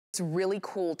really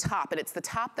cool top, and it's the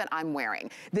top that I'm wearing.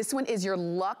 This one is your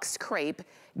Luxe Crepe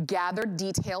gathered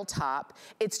detail top.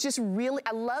 It's just really,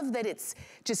 I love that it's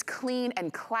just clean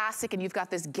and classic, and you've got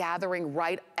this gathering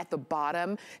right at the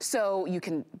bottom. So you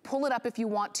can pull it up if you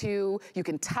want to, you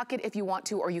can tuck it if you want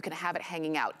to, or you can have it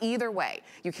hanging out. Either way,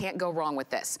 you can't go wrong with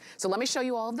this. So let me show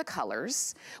you all of the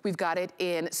colors. We've got it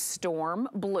in Storm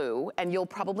Blue, and you'll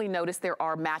probably notice there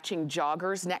are matching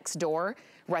joggers next door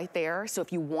right there. So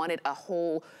if you wanted a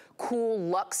whole cool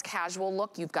luxe casual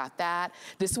look, you've got that.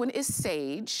 This one is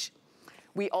Sage.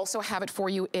 We also have it for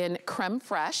you in Creme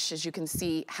Fraiche, as you can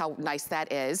see how nice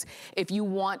that is. If you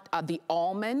want the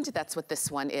almond, that's what this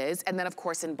one is. And then of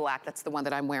course in black, that's the one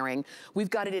that I'm wearing. We've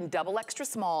got it in double extra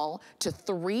small to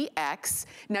 3X.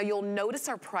 Now you'll notice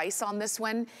our price on this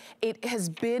one. It has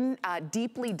been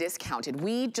deeply discounted.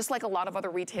 We, just like a lot of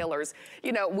other retailers,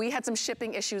 you know, we had some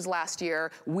shipping issues last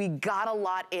year. We got a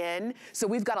lot in, so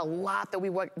we've got a lot that we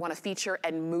want to feature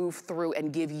and move through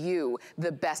and give you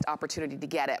the best opportunity to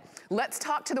get it. Let's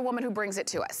talk to the woman who brings it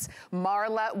to us,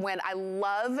 Marla Wynne. I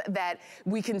love that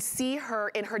we can see her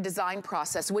in her design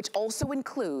process, which also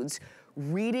includes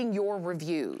reading your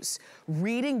reviews,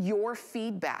 reading your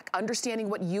feedback, understanding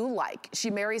what you like.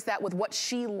 She marries that with what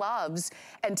she loves,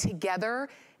 and together,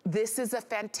 this is a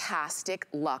fantastic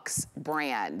luxe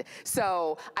brand.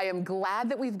 So I am glad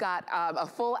that we've got a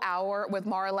full hour with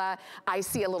Marla. I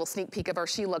see a little sneak peek of her.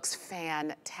 She looks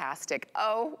fantastic.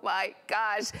 Oh my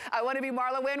gosh. I want to be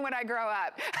Marla Wynne when I grow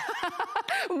up.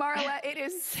 Marla, it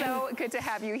is so good to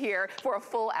have you here for a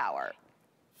full hour.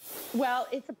 Well,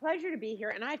 it's a pleasure to be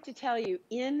here. And I have to tell you,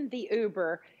 in the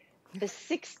Uber, the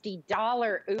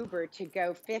 $60 Uber to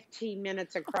go 15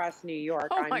 minutes across New York.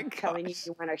 Oh I'm telling you,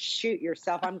 you want to shoot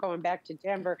yourself. I'm going back to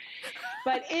Denver.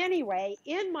 But anyway,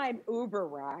 in my Uber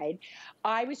ride,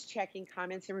 I was checking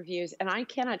comments and reviews, and I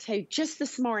cannot tell you just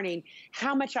this morning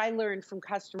how much I learned from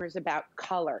customers about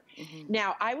color.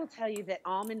 Now, I will tell you that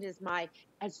almond is my,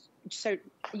 so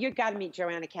you got to meet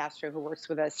Joanna Castro, who works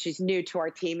with us. She's new to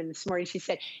our team, and this morning she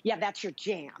said, yeah, that's your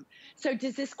jam. So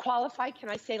does this qualify? Can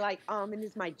I say like almond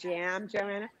is my jam,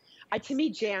 Joanna? To me,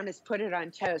 jam is put it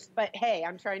on toast, but hey,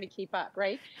 I'm trying to keep up,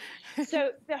 right? So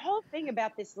the whole thing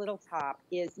about this little top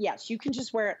is, yes, you can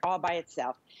just wear it all by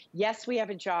itself. Yes, we have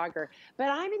a jogger, but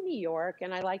I'm in New York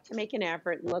and I like to make an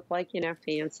effort and look like, you know,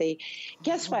 fancy.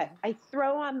 Guess what? I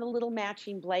throw on the little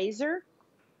matching blazer.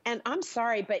 And I'm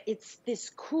sorry, but it's this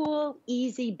cool,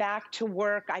 easy back to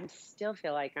work. I still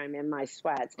feel like I'm in my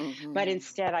sweats, but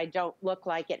instead I don't look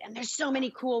like it. And there's so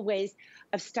many cool ways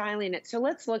of styling it. So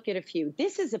let's look at a few.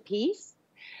 This is a piece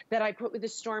that I put with the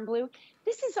Storm Blue.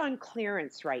 This is on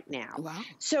clearance right now. Wow.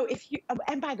 So if you,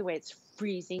 and by the way, it's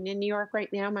freezing in New York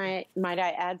right now, might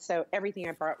I add, so everything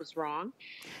I brought was wrong.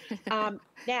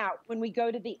 Now, when we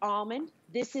go to the almond,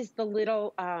 this is the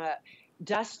little,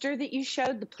 duster that you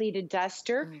showed, the pleated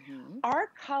duster.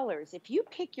 Our colors, if you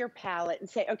pick your palette and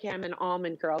say, okay, I'm an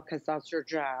almond girl because that's your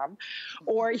job,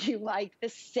 or you like the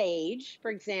sage, for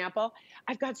example,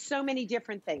 I've got so many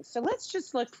different things. So let's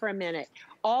just look for a minute,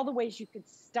 all the ways you could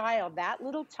style that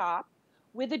little top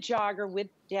with a jogger, with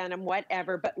denim,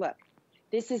 whatever. But look,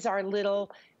 this is our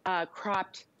little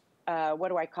cropped, what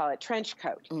do I call it? Trench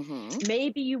coat.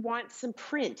 Maybe you want some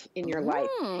print in your life.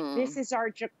 This is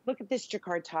our, look at this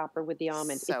jacquard topper with the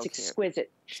almond. So it's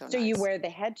exquisite. So nice. you wear the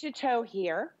head to toe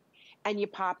here and you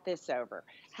pop this over.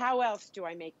 How else do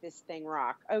I make this thing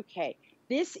rock? Okay.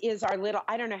 This is our little,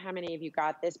 I don't know how many of you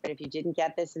got this, but if you didn't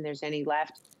get this and there's any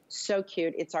left, so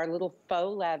cute. It's our little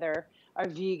faux leather, our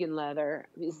vegan leather.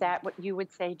 Is that what you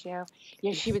would say, Joe?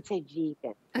 Yeah, she would say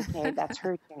vegan. Okay, that's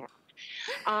her jam.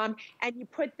 And you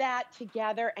put that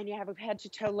together and you have a head to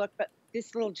toe look, but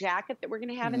this little jacket that we're going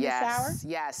to have in this hour.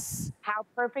 Yes. How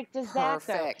perfect is that?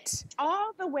 Perfect.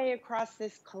 All the way across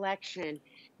this collection,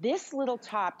 this little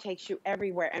top takes you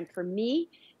everywhere. And for me,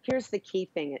 here's the key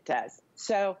thing it does.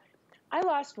 So I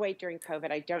lost weight during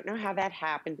COVID. I don't know how that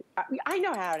happened. I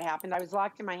know how it happened. I was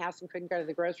locked in my house and couldn't go to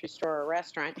the grocery store or a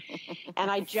restaurant.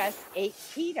 And I just ate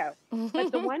keto.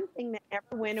 But the one thing that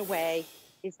never went away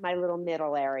is my little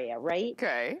middle area, right?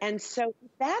 Okay. And so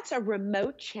that's a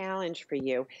remote challenge for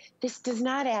you. This does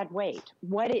not add weight.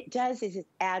 What it does is it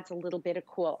adds a little bit of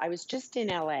cool. I was just in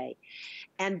LA,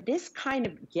 and this kind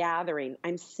of gathering,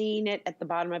 I'm seeing it at the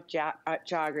bottom of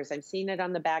joggers. I'm seeing it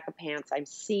on the back of pants. I'm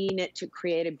seeing it to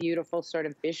create a beautiful sort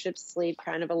of bishop sleeve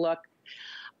kind of a look.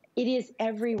 It is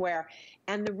everywhere.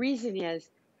 And the reason is,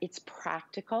 it's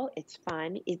practical, it's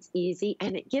fun, it's easy,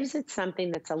 and it gives it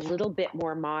something that's a little bit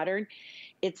more modern.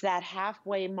 It's that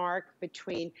halfway mark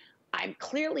between I'm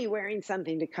clearly wearing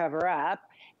something to cover up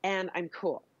and I'm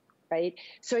cool. right?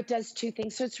 So it does two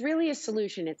things. So it's really a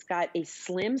solution. It's got a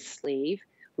slim sleeve,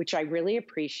 which I really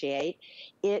appreciate.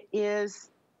 It is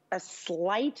a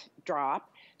slight drop.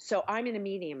 So I'm in a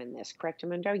medium in this, correct,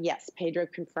 Amundo? Yes, Pedro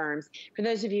confirms. For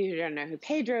those of you who don't know who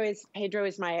Pedro is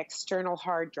my external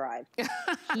hard drive.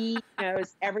 He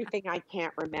knows everything I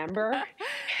can't remember.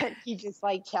 And he just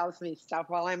like tells me stuff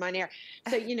while I'm on air.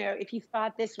 So, you know, if you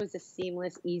thought this was a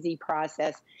seamless, easy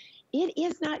process, it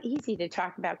is not easy to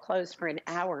talk about clothes for an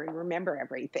hour and remember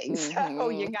everything. So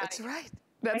you got That's right.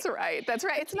 That's right. That's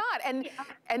right. It's not. And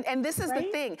this is the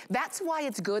thing. That's why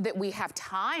it's good that we have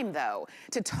time, though,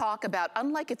 to talk about,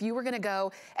 unlike if you were going to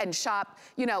go and shop,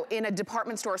 you know, in a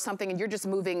department store or something and you're just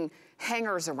moving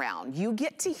hangers around. You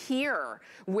get to hear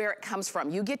where it comes from.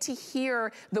 You get to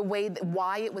hear the way,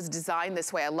 why it was designed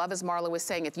this way. I love, as Marla was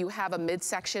saying, if you have a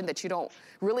midsection that you don't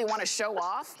really want to show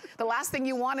off, the last thing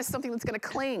you want is something that's going to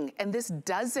cling, and this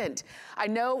doesn't. I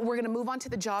know we're going to move on to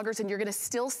the joggers, and you're going to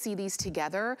still see these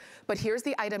together, but here's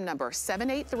the item number,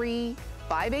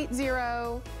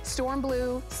 783-580, Storm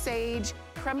Blue, Sage,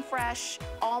 Creme Fraiche,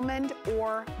 Almond,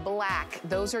 or Black.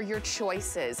 Those are your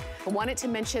choices. I wanted to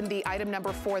mention the item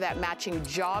number 4, that matching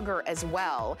jogger as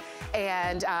well,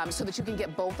 and so that you can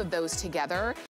get both of those together.